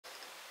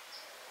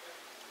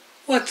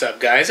What's up,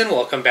 guys, and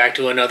welcome back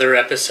to another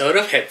episode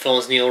of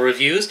Headphones Neil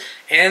Reviews,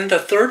 and the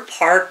third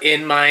part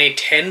in my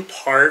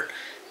 10-part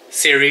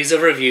series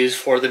of reviews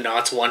for the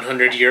Knott's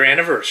 100-year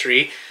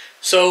anniversary.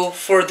 So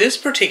for this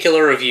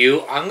particular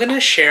review, I'm going to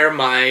share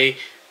my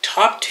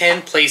top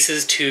 10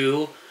 places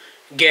to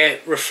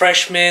get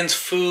refreshments,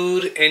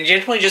 food, and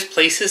generally just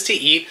places to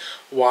eat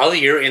while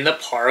you're in the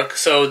park.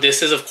 So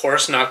this is, of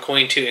course, not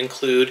going to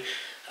include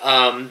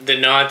the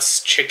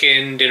Knott's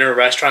chicken dinner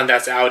restaurant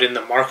that's out in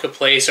the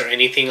marketplace or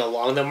anything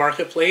along the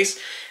marketplace.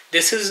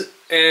 This is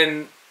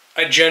a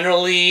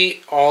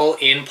generally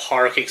all-in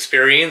park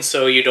experience,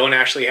 so you don't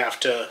actually have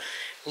to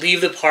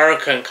leave the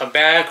park and come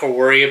back or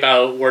worry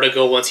about where to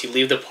go once you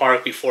leave the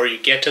park before you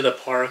get to the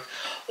park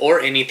or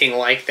anything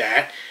like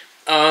that.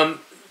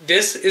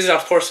 This is,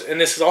 of course, and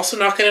this is also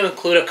not going to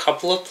include a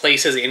couple of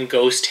places in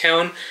Ghost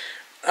Town,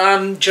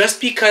 just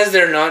because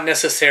they're not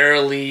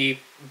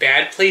necessarily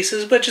bad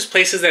places, but just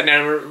places that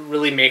never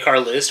really make our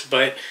list,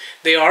 but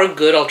they are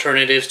good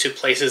alternatives to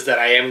places that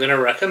I am going to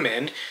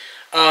recommend.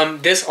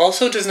 This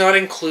also does not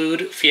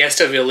include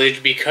Fiesta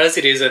Village because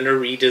it is under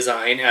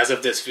redesign as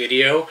of this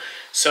video.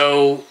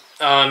 So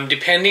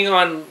depending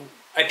on,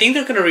 I think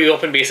they're going to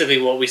reopen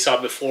basically what we saw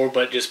before,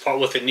 but just part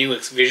with a new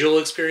visual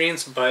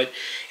experience. But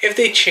if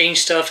they change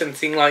stuff and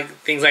things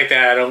like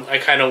that, I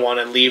kind of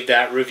want to leave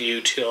that review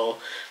till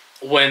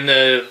when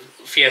the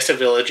Fiesta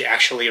Village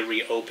actually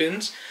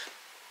reopens.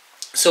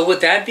 So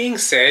with that being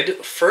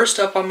said, first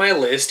up on my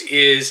list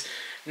is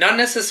not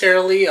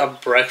necessarily a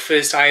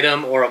breakfast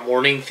item or a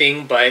morning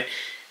thing, but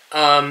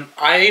I'm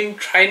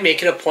trying to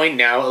make it a point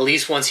now, at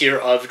least once you're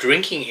of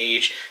drinking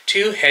age,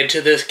 to head to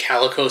this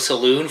Calico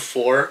Saloon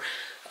for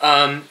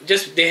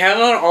they have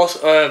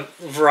a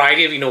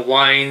variety of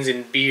wines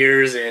and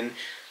beers and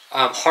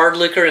hard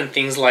liquor and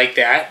things like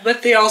that,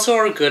 but they also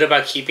are good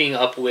about keeping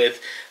up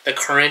with the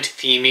current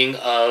theming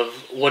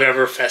of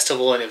whatever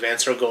festival and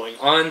events are going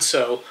on.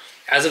 So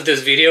as of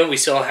this video, we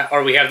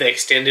have the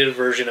extended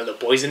version of the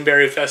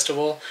Boysenberry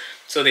Festival.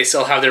 So they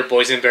still have their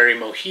Boysenberry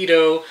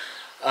Mojito,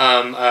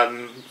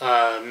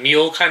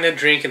 mule kind of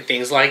drink and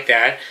things like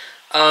that.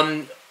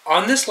 On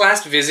this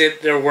last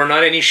visit, there were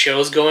not any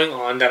shows going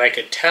on that I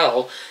could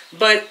tell,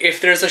 but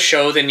if there's a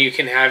show, then you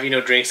can have,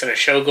 drinks and a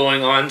show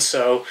going on.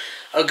 So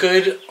a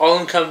good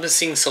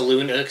all-encompassing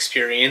saloon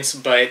experience,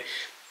 but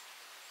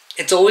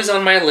it's always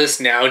on my list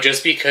now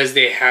just because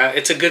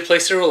it's a good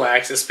place to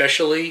relax,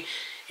 especially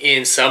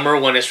in summer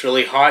when it's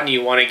really hot and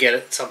you want to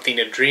get something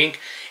to drink.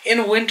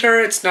 In winter,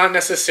 it's not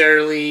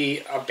necessarily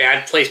a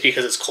bad place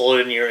because it's cold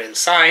and you're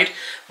inside,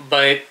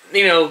 but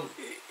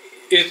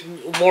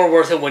it's more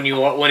worth it when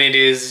it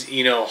is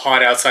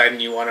hot outside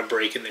and you want to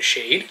break in the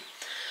shade.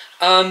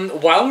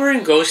 While we're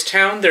in Ghost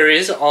Town, there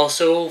is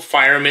also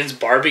Fireman's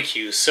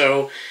Barbecue.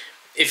 So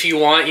if you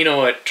want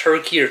a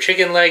turkey or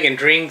chicken leg and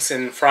drinks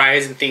and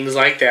fries and things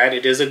like that,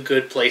 it is a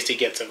good place to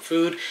get some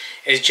food.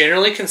 It's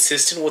generally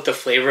consistent with the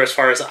flavor as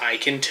far as I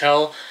can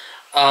tell.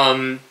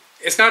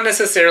 It's not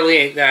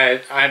necessarily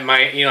that I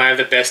have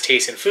the best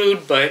taste in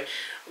food, but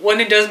when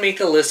it does make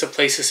the list of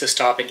places to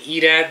stop and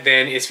eat at,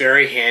 then it's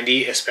very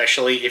handy,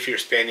 especially if you're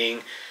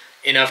spending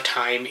enough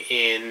time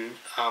in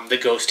the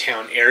Ghost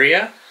Town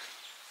area.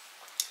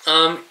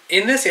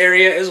 In this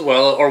area as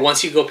well, or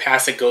once you go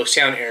past the Ghost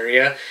Town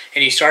area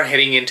and you start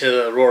heading into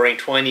the Roaring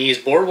Twenties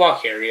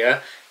Boardwalk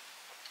area,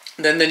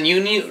 then the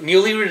newly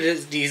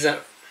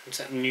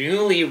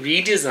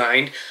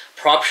redesigned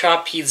Prop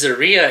Shop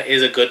Pizzeria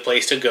is a good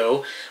place to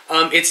go.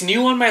 It's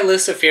new on my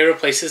list of favorite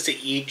places to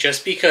eat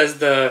just because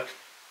the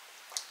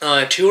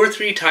 2 or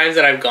 3 times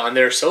that I've gone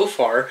there so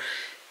far,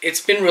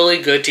 it's been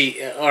really good to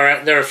eat,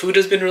 or their food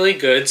has been really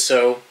good.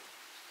 So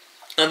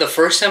the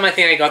first time I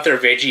think I got their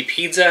veggie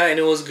pizza and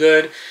it was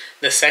good.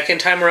 The second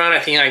time around I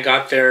think I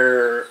got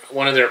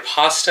one of their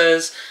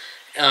pastas,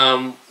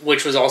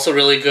 which was also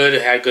really good.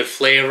 It had good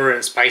flavor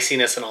and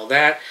spiciness and all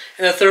that.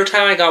 And the third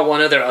time I got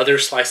one of their other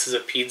slices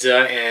of pizza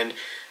and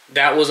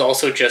that was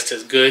also just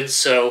as good.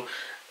 So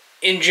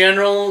in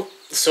general,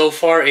 so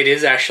far it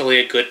is actually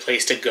a good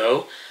place to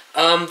go.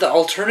 The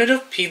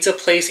alternative pizza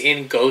place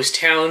in Ghost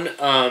Town,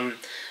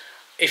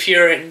 if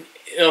you're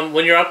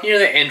when you're up near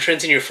the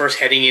entrance and you're first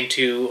heading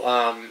into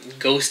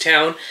Ghost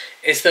Town,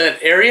 it's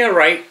the area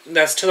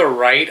that's to the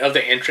right of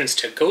the entrance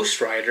to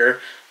Ghost Rider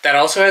that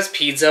also has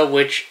pizza,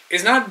 which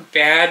is not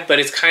bad, but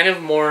it's kind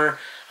of more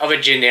of a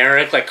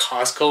generic, like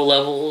Costco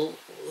level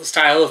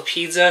style of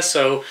pizza.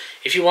 So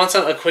if you want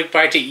a quick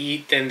bite to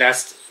eat, then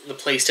that's the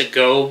place to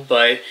go.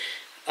 But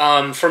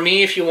for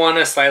me, if you want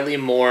a slightly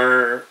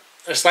more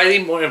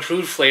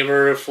improved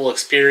flavorful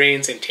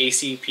experience and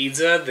tasty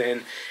pizza,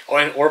 then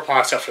or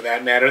pasta for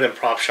that matter, then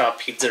Prop Shop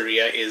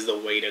Pizzeria is the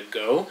way to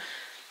go.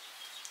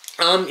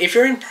 If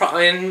you're in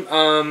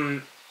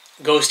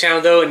Ghost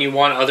Town though, and you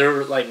want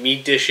other like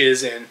meat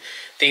dishes and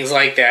things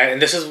like that,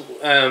 and this is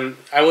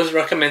I would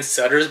recommend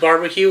Sutters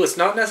Barbecue. It's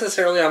not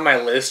necessarily on my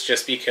list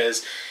just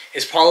because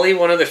it's probably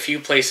one of the few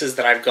places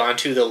that I've gone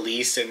to the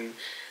least and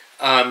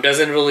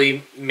doesn't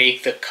really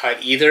make the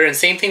cut either. And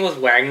same thing with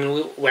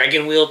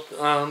Wagon Wheel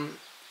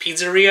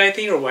Pizzeria, I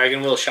think, or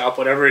Wagon Wheel Shop,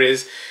 whatever it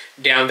is,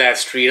 down that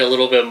street a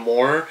little bit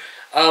more.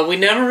 We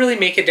never really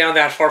make it down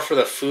that far for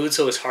the food,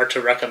 so it's hard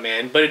to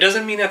recommend. But it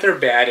doesn't mean that they're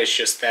bad. It's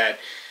just that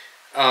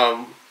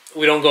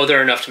we don't go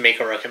there enough to make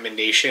a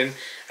recommendation.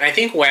 And I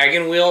think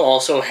Wagon Wheel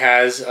also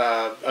has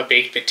a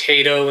baked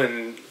potato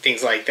and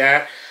things like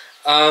that.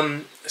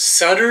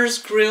 Sutter's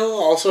Grill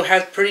also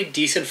has pretty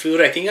decent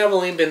food. I think I've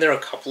only been there a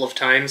couple of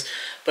times,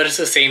 but it's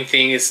the same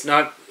thing. It's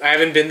not. I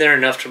haven't been there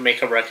enough to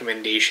make a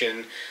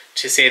recommendation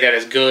to say that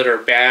it's good or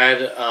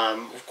bad,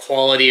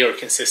 quality or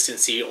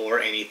consistency or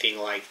anything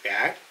like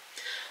that.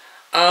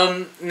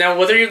 Now,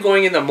 whether you're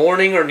going in the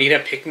morning or need a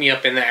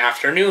pick-me-up in the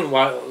afternoon,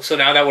 so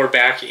now that we're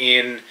back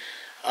in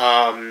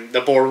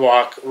the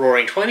Boardwalk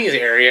Roaring Twenties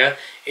area,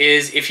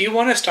 is if you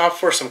want to stop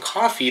for some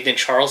coffee, then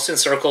Charleston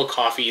Circle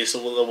Coffee is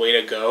the way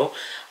to go.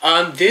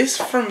 This,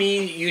 for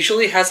me,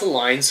 usually has a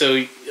line,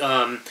 so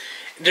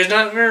there's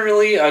not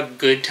really a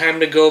good time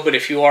to go, but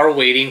if you are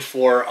waiting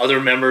for other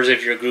members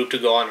of your group to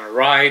go on a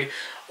ride,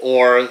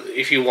 or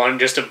if you want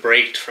just a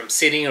break from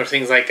sitting or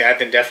things like that,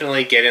 then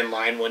definitely get in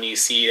line when you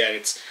see that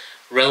it's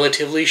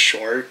relatively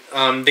short.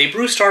 They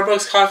brew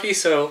Starbucks coffee,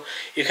 so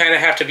you kind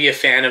of have to be a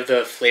fan of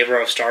the flavor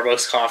of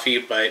Starbucks coffee,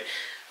 but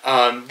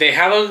they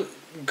have a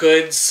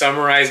good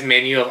summarized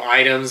menu of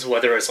items,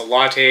 whether it's a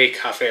latte,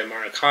 cafe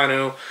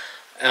americano,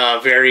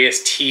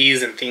 various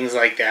teas and things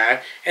like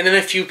that, and then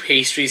a few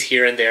pastries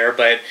here and there.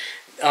 But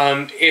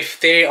if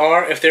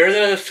there's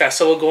a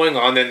festival going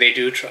on, then they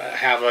do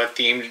have a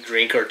themed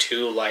drink or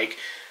two, like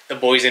the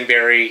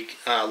boysenberry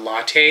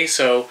latte.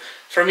 So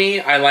for me,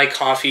 I like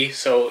coffee,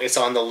 so it's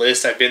on the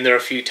list. I've been there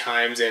a few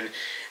times, and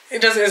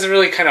it's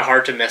really kind of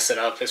hard to mess it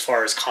up as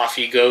far as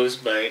coffee goes.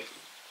 But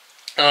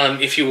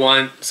if you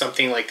want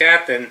something like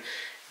that, then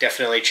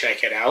definitely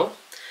check it out.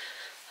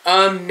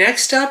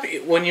 Next up,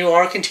 when you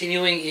are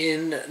continuing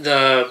in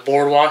the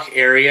Boardwalk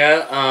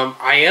area,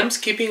 I am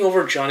skipping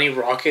over Johnny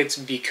Rockets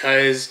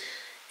because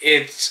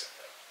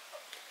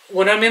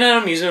when I'm in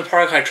an amusement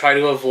park, I try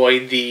to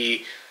avoid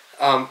the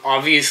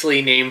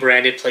obviously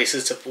name-branded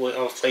places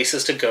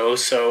to go.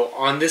 So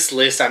on this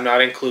list, I'm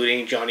not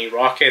including Johnny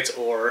Rockets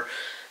or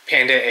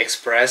Panda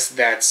Express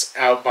that's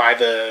out by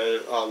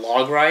the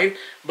log ride,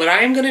 but I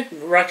am going to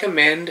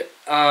recommend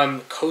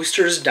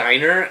Coaster's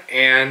Diner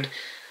and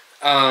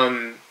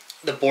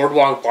the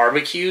Boardwalk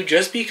Barbecue,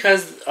 just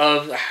because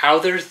of how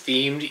they're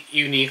themed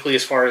uniquely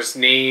as far as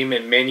name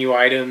and menu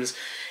items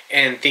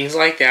and things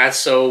like that.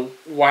 So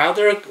while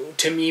they're,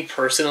 to me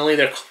personally,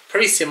 they're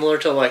pretty similar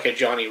to like a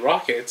Johnny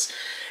Rockets,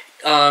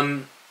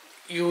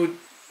 you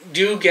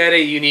do get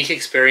a unique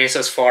experience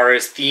as far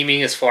as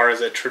theming, as far as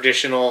a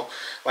traditional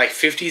like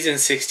 50s and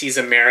 60s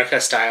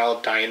America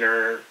style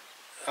diner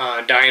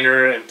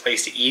and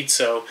place to eat.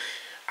 So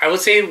I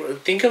would say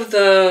think of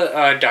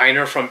the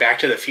diner from Back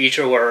to the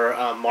Future where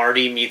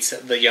Marty meets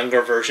the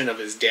younger version of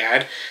his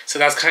dad. So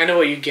that's kind of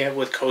what you get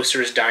with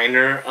Coaster's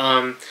Diner.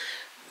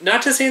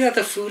 Not to say that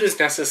the food is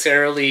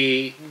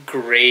necessarily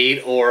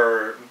great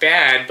or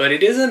bad, but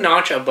it is a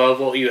notch above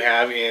what you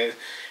have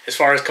as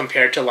far as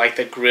compared to like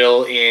the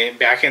grill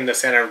back in the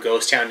center of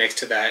Ghost Town next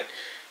to that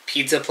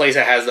pizza place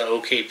that has the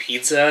OK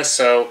Pizza.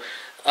 So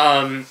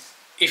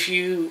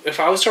if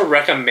I was to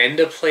recommend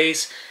a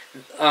place,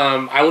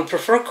 I would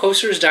prefer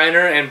Coaster's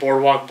Diner and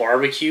Boardwalk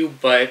Barbecue,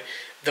 but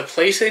the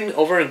place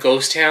over in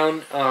Ghost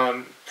Town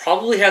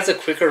probably has a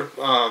quicker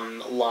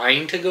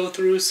line to go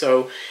through.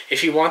 So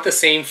if you want the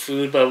same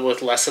food but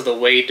with less of the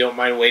wait, don't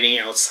mind waiting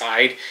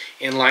outside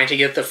in line to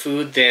get the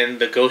food, then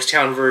the Ghost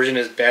Town version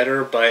is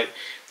better. But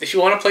if you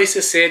want a place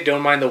to sit,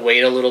 don't mind the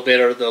wait a little bit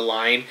or the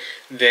line,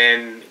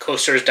 then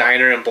Coaster's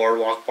Diner and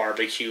Boardwalk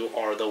Barbecue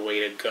are the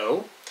way to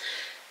go.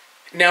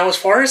 Now, as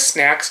far as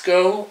snacks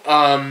go,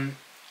 I'm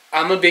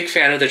a big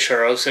fan of the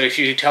churros. So if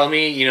you tell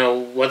me,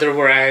 whether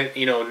we're at,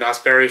 Knott's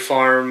Berry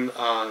Farm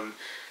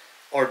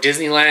or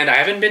Disneyland, I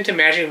haven't been to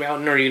Magic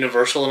Mountain or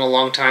Universal in a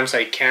long time, so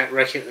I can't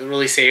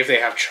really say if they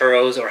have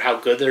churros or how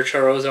good their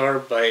churros are.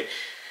 But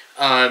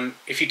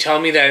if you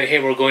tell me that,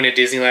 hey, we're going to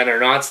Disneyland or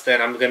Knott's,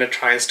 then I'm going to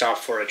try and stop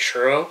for a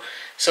churro.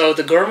 So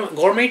the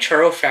Gourmet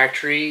Churro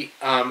Factory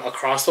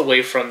across the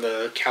way from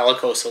the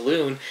Calico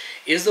Saloon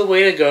is the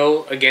way to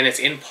go. Again, it's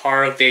in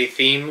park. They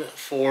theme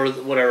for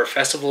whatever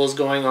festival is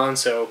going on.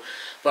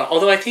 But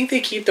although I think they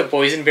keep the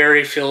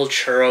boysenberry filled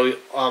churro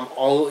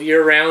all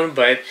year round,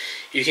 but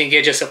you can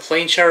get just a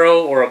plain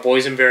churro or a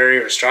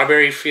boysenberry or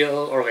strawberry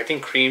filled, or I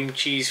think cream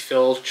cheese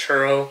filled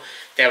churro.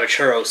 They have a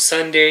churro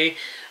sundae.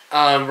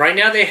 Right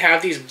now they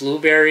have these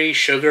blueberry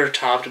sugar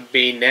topped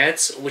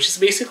bayonets, which is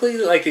basically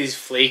like these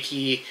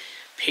flaky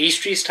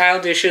pastry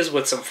style dishes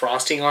with some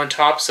frosting on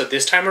top. So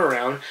this time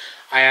around,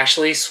 I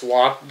actually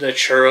swapped the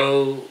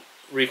churro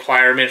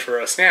requirement for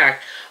a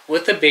snack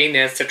with the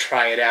bayonets to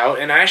try it out,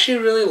 and I actually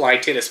really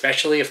liked it,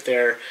 especially if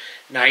they're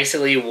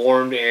nicely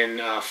warmed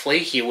and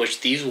flaky,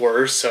 which these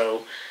were.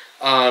 So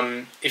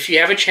if you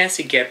have a chance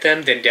to get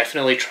them, then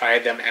definitely try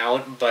them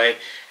out. But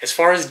as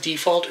far as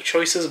default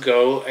choices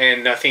go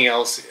and nothing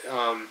else,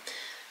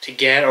 to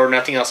get or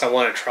nothing else I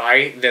want to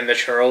try, then the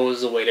churro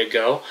is the way to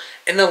go.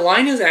 And the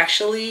line is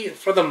actually,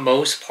 for the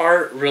most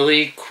part,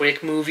 really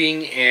quick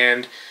moving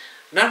and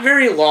not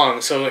very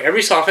long. So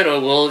every so often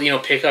it will,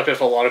 pick up if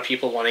a lot of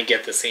people want to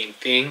get the same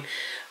thing.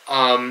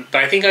 But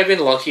I think I've been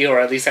lucky, or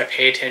at least I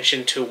pay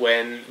attention to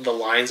when the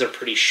lines are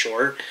pretty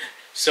short.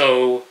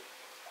 So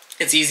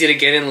it's easy to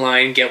get in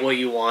line, get what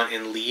you want,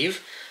 and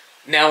leave.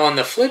 Now on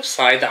the flip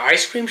side, the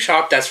ice cream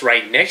shop that's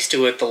right next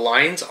to it, the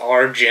lines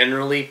are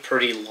generally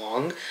pretty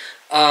long.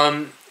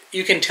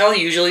 You can tell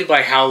usually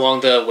by how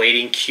long the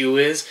waiting queue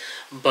is,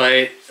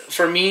 but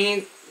for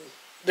me,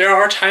 there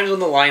are times when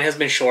the line has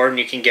been short and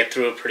you can get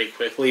through it pretty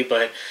quickly,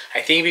 but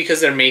I think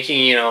because they're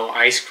making,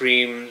 ice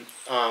cream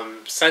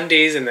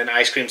sundaes and then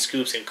ice cream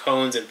scoops and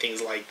cones and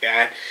things like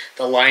that,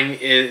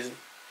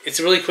 it's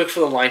really quick for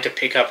the line to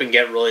pick up and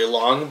get really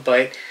long.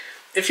 But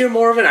if you're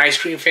more of an ice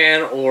cream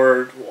fan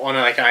or want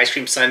like an ice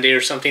cream sundae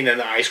or something, then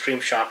the ice cream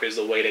shop is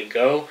the way to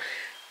go.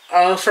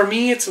 For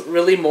me, it's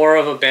really more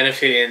of a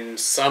benefit in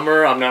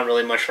summer. I'm not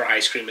really much for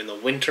ice cream in the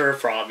winter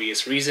for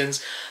obvious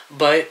reasons.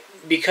 But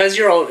because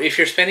if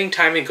you're spending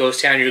time in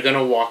Ghost Town, you're going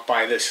to walk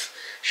by this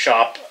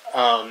shop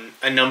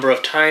a number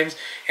of times.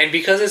 And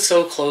because it's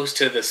so close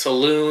to the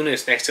saloon,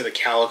 it's next to the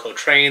Calico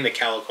train, the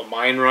Calico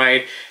mine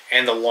ride,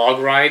 and the log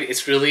ride,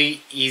 it's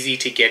really easy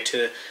to get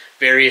to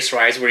various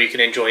rides where you can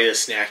enjoy the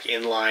snack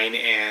in line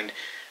and,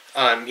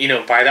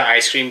 buy the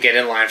ice cream, get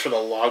in line for the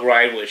log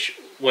ride, which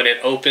when it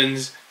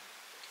opens,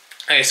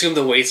 I assume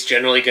the wait's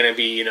generally going to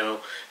be,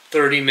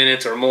 30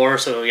 minutes or more,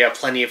 so you have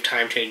plenty of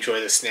time to enjoy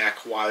the snack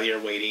while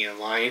you're waiting in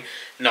line,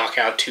 knock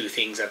out two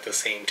things at the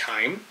same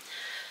time.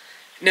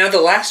 Now, the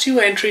last two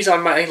entries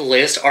on my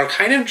list are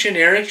kind of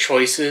generic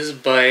choices,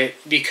 but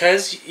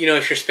because,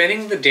 if you're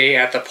spending the day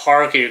at the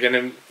park and you're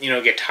going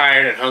to, get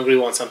tired and hungry,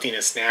 want something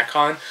to snack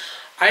on,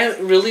 I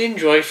really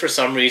enjoy, for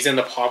some reason,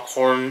 the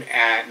popcorn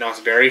at Knott's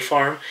Berry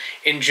Farm.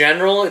 In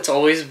general, it's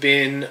always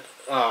been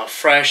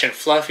fresh and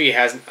fluffy.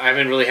 I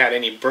haven't really had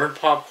any burnt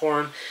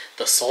popcorn.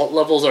 The salt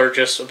levels are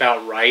just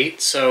about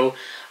right. So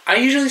I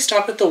usually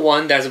stop at the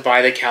one that's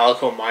by the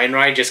Calico Mine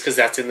Ride just because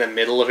that's in the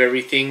middle of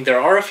everything.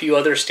 There are a few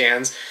other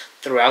stands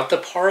throughout the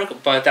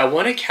park, but that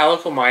one at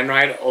Calico Mine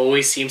Ride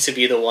always seems to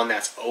be the one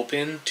that's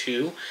open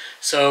too.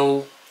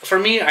 So for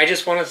me, I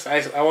want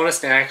a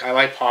snack. I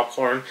like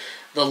popcorn.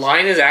 The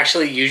line is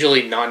actually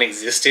usually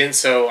non-existent,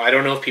 so I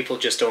don't know if people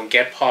just don't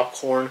get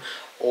popcorn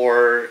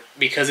or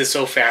because it's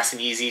so fast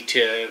and easy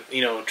to,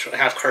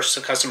 have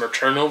customer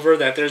turnover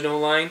that there's no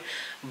line.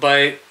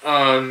 But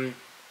I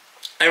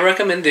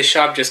recommend this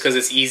shop just because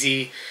it's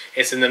easy.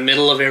 It's in the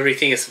middle of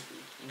everything. It's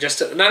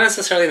just not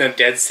necessarily in the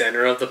dead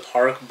center of the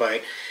park,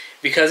 but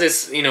because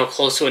it's,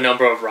 close to a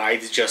number of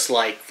rides, just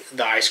like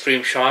the ice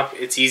cream shop,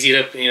 it's easy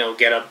to,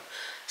 get a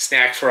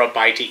snack for a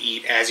bite to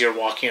eat as you're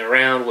walking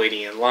around,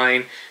 waiting in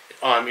line.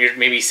 You're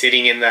maybe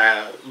sitting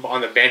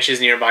on the benches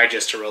nearby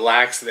just to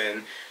relax,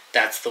 then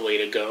that's the way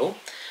to go.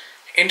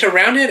 And to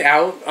round it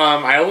out,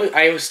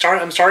 I'm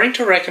starting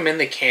to recommend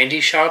the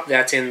candy shop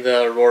that's in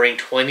the Roaring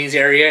Twenties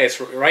area.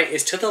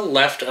 It's to the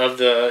left of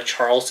the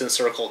Charleston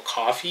Circle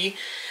Coffee.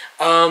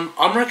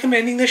 I'm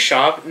recommending the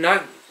shop.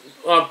 Not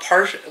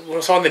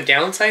so on the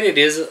downside, it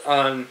is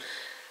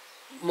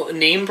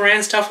name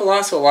brand stuff a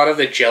lot, so a lot of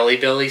the Jelly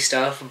Belly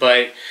stuff,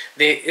 but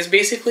it's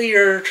basically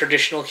your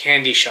traditional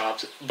candy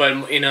shops,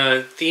 but in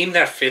a theme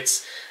that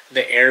fits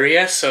the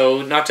area.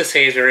 So not to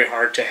say it's very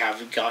hard to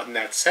have gotten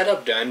that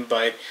setup done,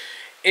 but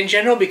in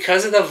general,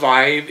 because of the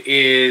vibe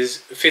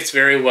fits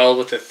very well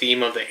with the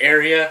theme of the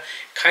area,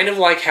 kind of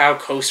like how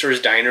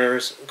Coaster's Diner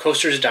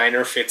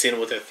fits in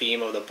with the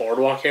theme of the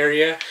boardwalk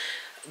area.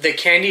 The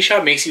candy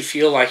shop makes you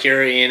feel like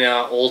you're in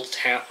an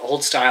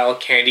old style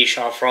candy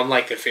shop from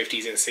like the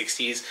 50s and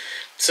 60s.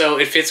 So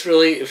it fits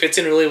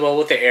in really well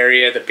with the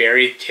area, the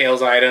Berry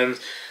Tales items,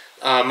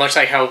 much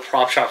like how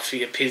Prop Shop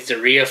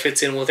Pizzeria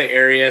fits in with the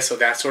area, so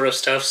that sort of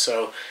stuff.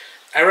 So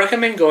I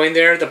recommend going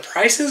there. The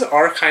prices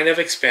are kind of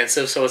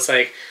expensive, so it's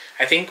like,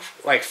 I think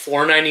like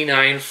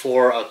 $4.99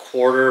 for a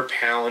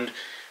quarter-pound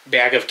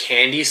bag of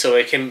candy, so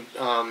it can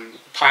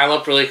pile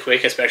up really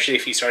quick, especially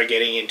if you start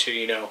getting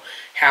into,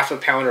 half a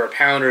pound or a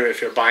pound, or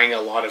if you're buying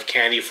a lot of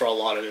candy for a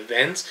lot of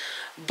events.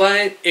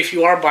 But if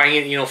you are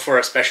buying it, for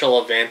a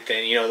special event,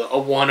 then, a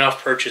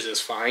one-off purchase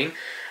is fine.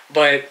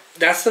 But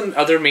that's the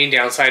other main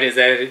downside, is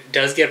that it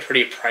does get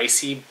pretty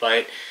pricey,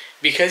 but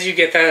because you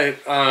get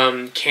that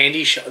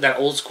that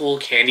old school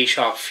candy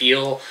shop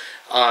feel,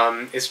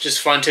 it's just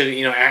fun to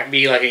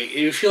be like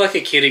you feel like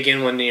a kid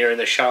again when you're in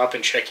the shop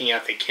and checking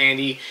out the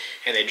candy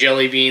and the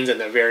jelly beans and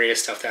the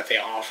various stuff that they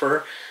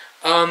offer.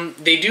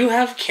 They do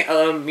have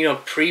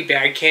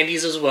pre-bagged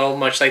candies as well,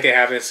 much like they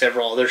have in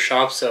several other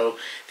shops. So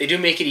they do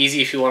make it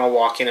easy if you want to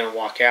walk in and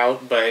walk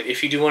out. But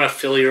if you do want to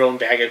fill your own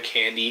bag of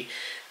candy,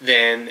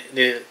 then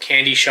the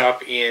candy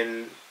shop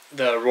in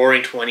the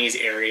Roaring Twenties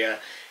area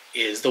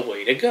is the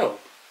way to go.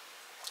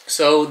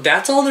 So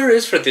that's all there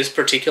is for this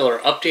particular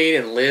update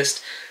and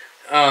list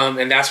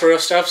and that sort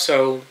of stuff.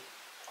 So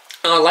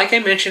like I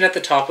mentioned at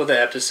the top of the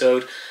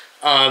episode,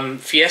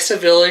 Fiesta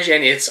Village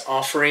and its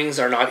offerings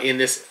are not in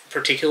this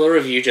particular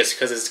review just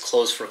because it's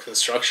closed for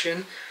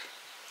construction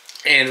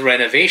and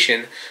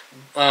renovation.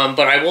 But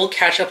I will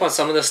catch up on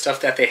some of the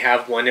stuff that they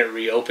have when it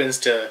reopens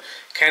to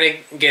kind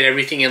of get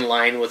everything in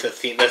line with the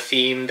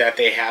theme that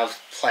they have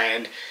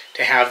planned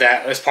to have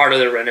that as part of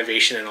the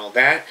renovation and all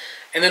that.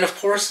 And then of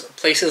course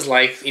places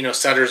like, you know,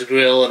 Sutter's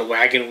Grill and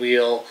Wagon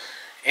Wheel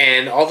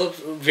and all the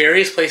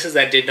various places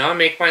that did not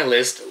make my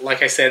list.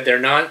 Like I said, they're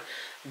not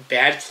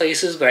bad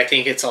places, but I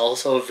think it's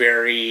also a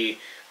very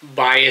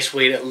biased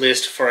way to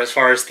list for as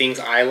far as things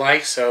I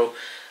like. So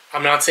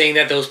I'm not saying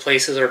that those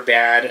places are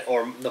bad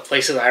or the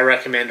places I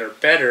recommend are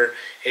better.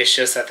 It's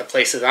just that the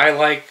places I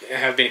like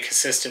have been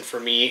consistent for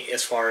me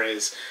as far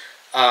as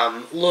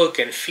look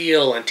and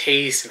feel and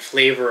taste and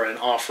flavor and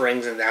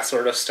offerings and that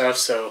sort of stuff.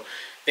 So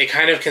they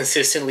kind of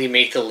consistently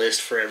make the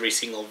list for every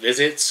single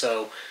visit.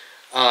 So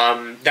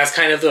that's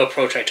kind of the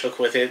approach I took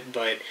with it.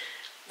 But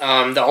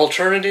the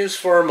alternatives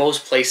for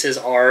most places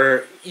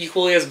are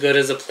equally as good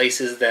as the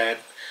places that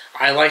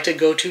I like to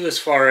go to as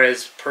far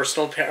as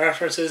personal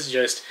preferences.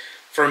 Just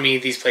for me,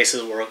 these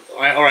places work,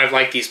 or I've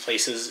liked these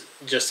places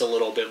just a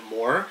little bit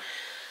more.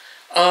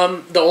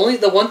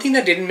 The one thing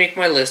that didn't make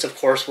my list, of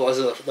course, was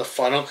the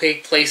funnel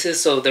cake places.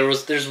 So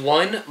there's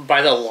one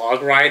by the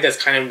log ride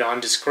that's kind of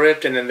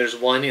nondescript, and then there's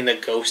one in the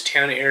ghost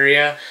town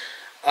area.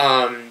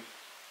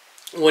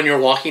 When you're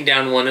walking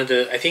down one of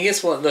the, I think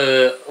it's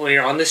when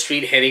you're on the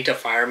street heading to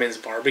Fireman's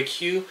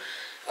Barbecue,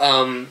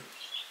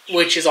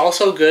 which is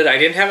also good. I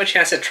didn't have a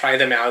chance to try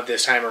them out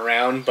this time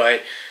around,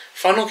 but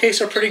funnel cakes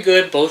are pretty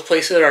good. Both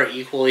places are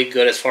equally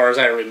good as far as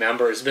I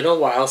remember. It's been a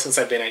while since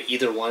I've been at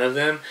either one of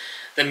them.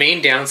 The main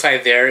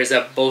downside there is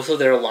that both of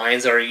their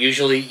lines are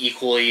usually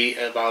equally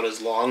about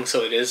as long,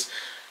 so it is,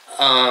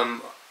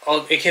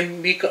 it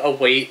can be a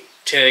wait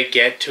to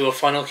get to a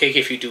funnel cake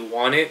if you do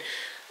want it.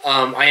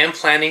 I am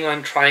planning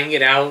on trying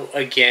it out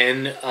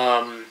again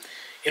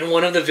in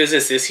one of the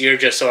visits this year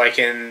just so I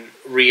can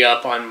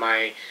re-up on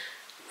my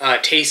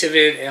taste of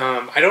it.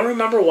 I don't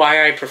remember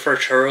why I prefer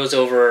churros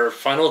over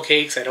funnel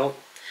cakes. I don't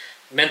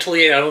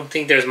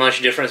think there's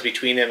much difference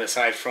between them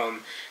aside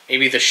from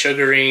maybe the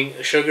sugar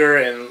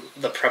and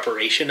the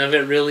preparation of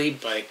it really,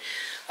 but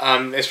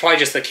it's probably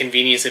just the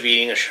convenience of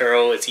eating a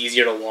churro. It's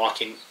easier to walk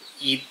and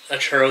eat a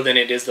churro than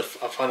it is a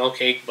funnel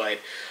cake, but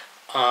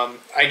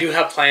I do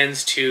have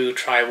plans to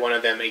try one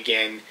of them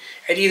again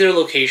at either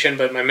location,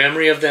 but my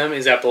memory of them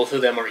is that both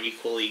of them are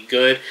equally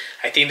good.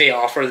 I think they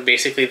offer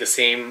basically the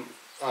same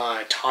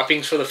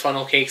toppings for the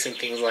funnel cakes and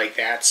things like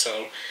that,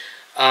 so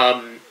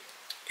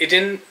it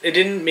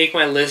didn't make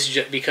my list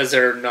just because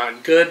they're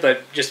not good,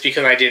 but just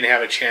because I didn't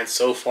have a chance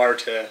so far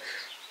to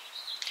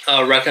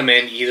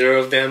recommend either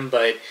of them.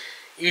 But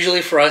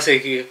usually for us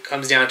it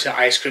comes down to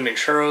ice cream and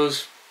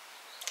churros.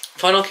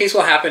 Funnel cakes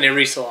will happen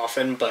every so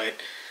often, but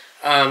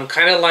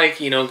kind of like,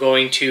 you know,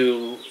 going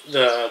to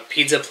the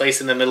pizza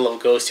place in the middle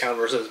of Ghost Town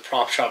versus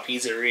Prop Shop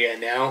Pizzeria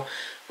now.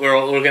 We're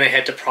going to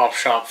head to Prop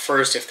Shop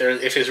first. If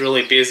it's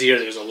really busy or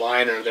there's a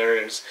line or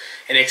there's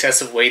an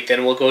excessive wait,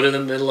 then we'll go to the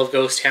middle of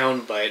Ghost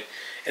Town, but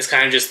it's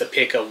kind of just the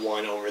pick of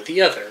one over the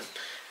other.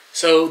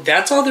 So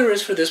that's all there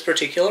is for this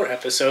particular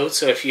episode.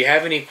 So if you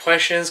have any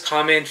questions,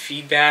 comment,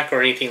 feedback,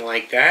 or anything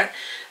like that,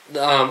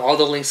 all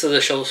the links to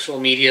the social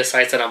media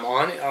sites that I'm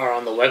on are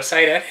on the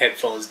website at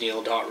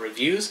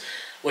headphonesneil.reviews,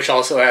 which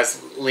also has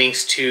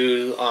links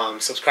to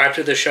subscribe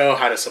to the show,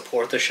 how to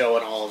support the show,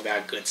 and all of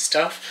that good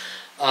stuff.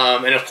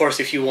 And of course,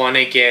 if you want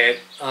to get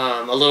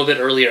a little bit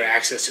earlier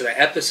access to the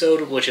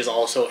episode, which is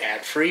also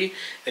ad-free,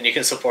 then you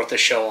can support the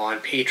show on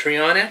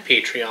Patreon at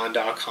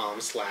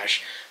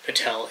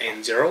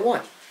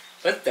patreon.com/PatelN01.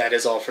 But that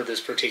is all for this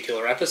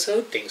particular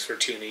episode. Thanks for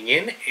tuning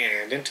in,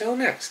 and until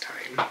next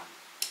time.